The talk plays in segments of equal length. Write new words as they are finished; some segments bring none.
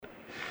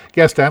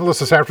Guest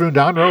analyst this afternoon,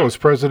 Don Rose,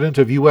 president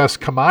of U.S.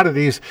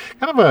 Commodities.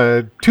 Kind of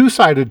a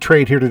two-sided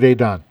trade here today,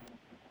 Don.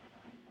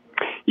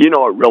 It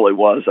really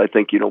was. I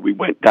think, we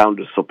went down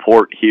to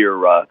support here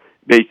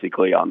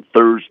basically on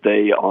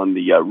Thursday on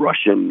the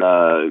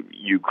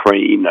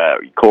Russian-Ukraine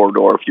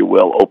corridor, if you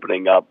will,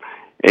 opening up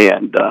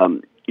and,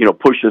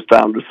 pushed us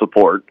down to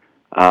support.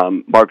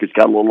 Markets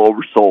got a little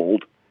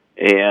oversold.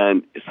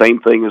 And same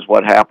thing as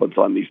what happens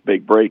on these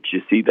big breaks.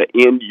 You see the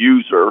end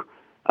user,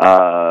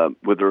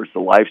 whether it's the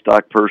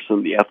livestock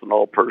person, the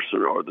ethanol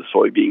person, or the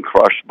soybean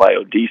crush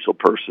biodiesel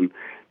person,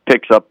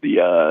 picks up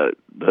the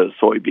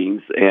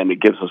soybeans, and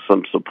it gives us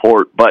some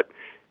support. But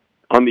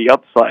on the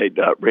upside,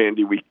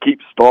 Randy, we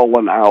keep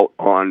stalling out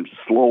on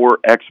slower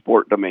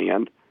export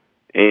demand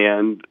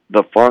and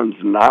the funds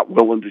not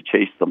willing to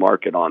chase the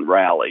market on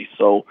rally.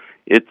 So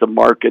it's a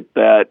market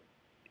that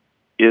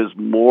is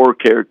more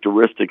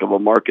characteristic of a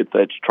market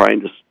that's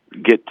trying to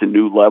get to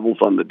new levels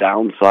on the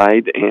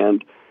downside.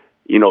 And,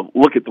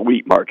 look at the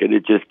wheat market.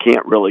 It just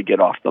can't really get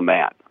off the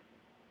mat.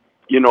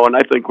 And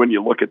I think when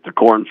you look at the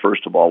corn,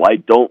 first of all, I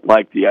don't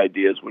like the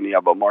ideas when you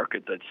have a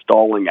market that's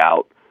stalling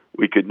out.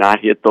 We could not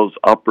hit those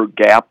upper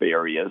gap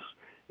areas,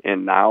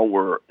 and now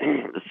we're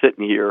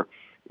sitting here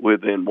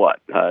within,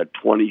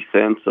 20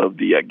 cents of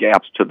the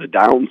gaps to the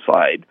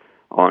downside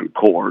on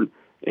corn.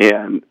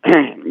 And,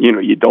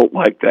 you don't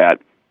like that.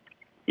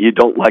 You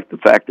don't like the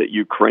fact that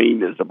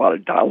Ukraine is about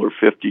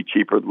 $1.50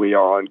 cheaper than we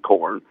are on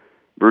corn.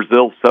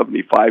 Brazil,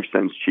 75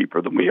 cents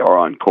cheaper than we are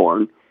on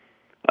corn.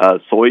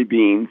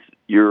 Soybeans,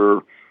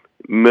 you're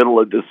middle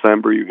of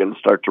December, you're going to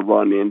start to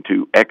run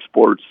into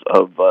exports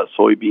of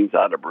soybeans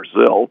out of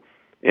Brazil.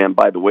 And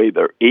by the way,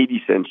 they're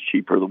 80 cents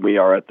cheaper than we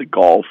are at the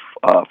Gulf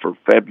for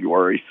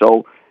February.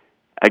 So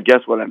I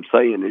guess what I'm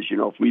saying is,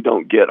 if we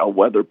don't get a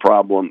weather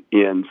problem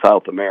in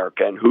South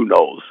America, and who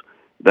knows,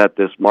 that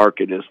this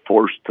market is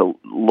forced to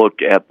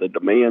look at the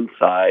demand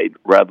side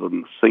rather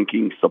than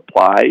sinking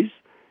supplies.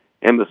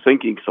 And the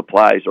sinking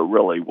supplies are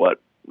really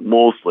what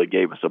mostly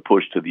gave us a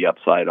push to the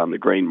upside on the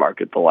grain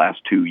market the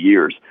last 2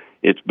 years.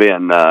 It's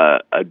been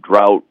a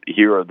drought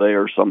here or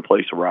there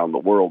someplace around the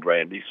world,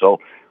 Randy. So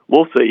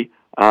we'll see.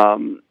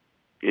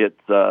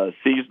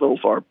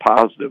 Seasonals are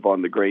positive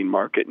on the grain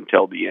market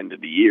until the end of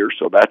the year,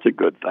 so that's a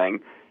good thing.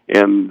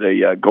 And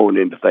going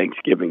into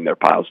Thanksgiving, they're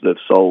positive.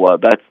 So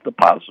that's the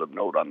positive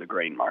note on the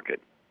grain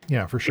market.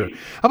 Yeah, for sure.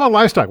 How about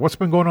livestock? What's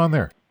been going on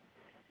there?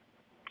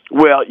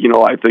 Well,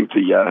 I think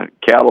the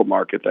cattle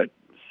market, that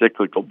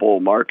cyclical bull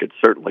market,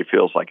 certainly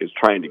feels like it's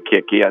trying to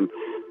kick in.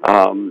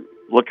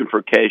 Looking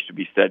for cash to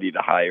be steady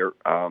to higher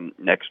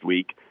next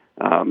week.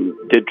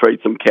 Did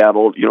trade some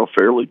cattle,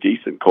 fairly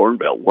decent corn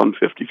belt,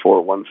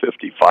 154,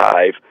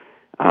 155.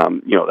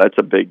 That's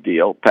a big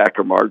deal.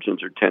 Packer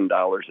margins are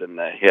 $10 in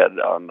the head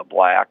on the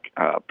black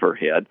per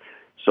head.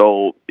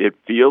 So it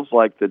feels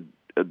like the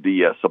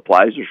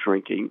supplies are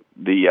shrinking.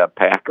 The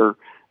packer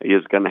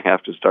is going to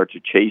have to start to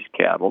chase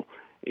cattle,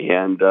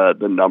 and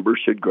the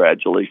numbers should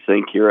gradually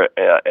sink here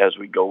as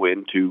we go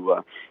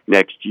into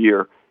next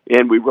year.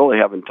 And we really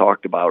haven't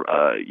talked about,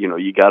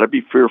 you got to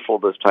be fearful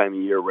this time of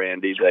year,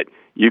 Randy, that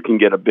you can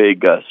get a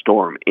big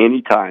storm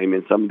anytime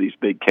in some of these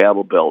big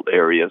cattle belt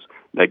areas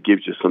that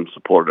gives you some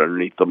support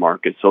underneath the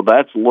market. So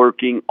that's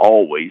lurking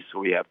always, so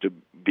we have to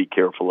be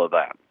careful of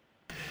that.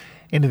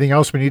 Anything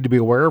else we need to be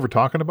aware of or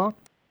talking about?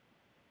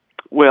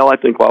 Well, I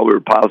think while we were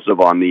positive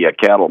on the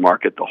cattle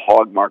market, the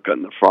hog market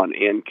on the front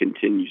end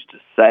continues to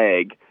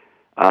sag,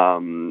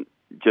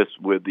 just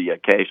with the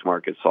cash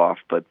market soft.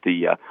 But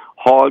the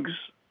hogs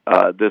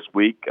this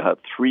week,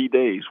 3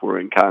 days were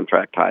in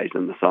contract highs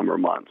in the summer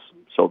months.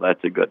 So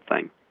that's a good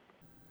thing.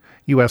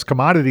 U.S.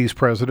 Commodities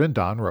President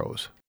Don Rose.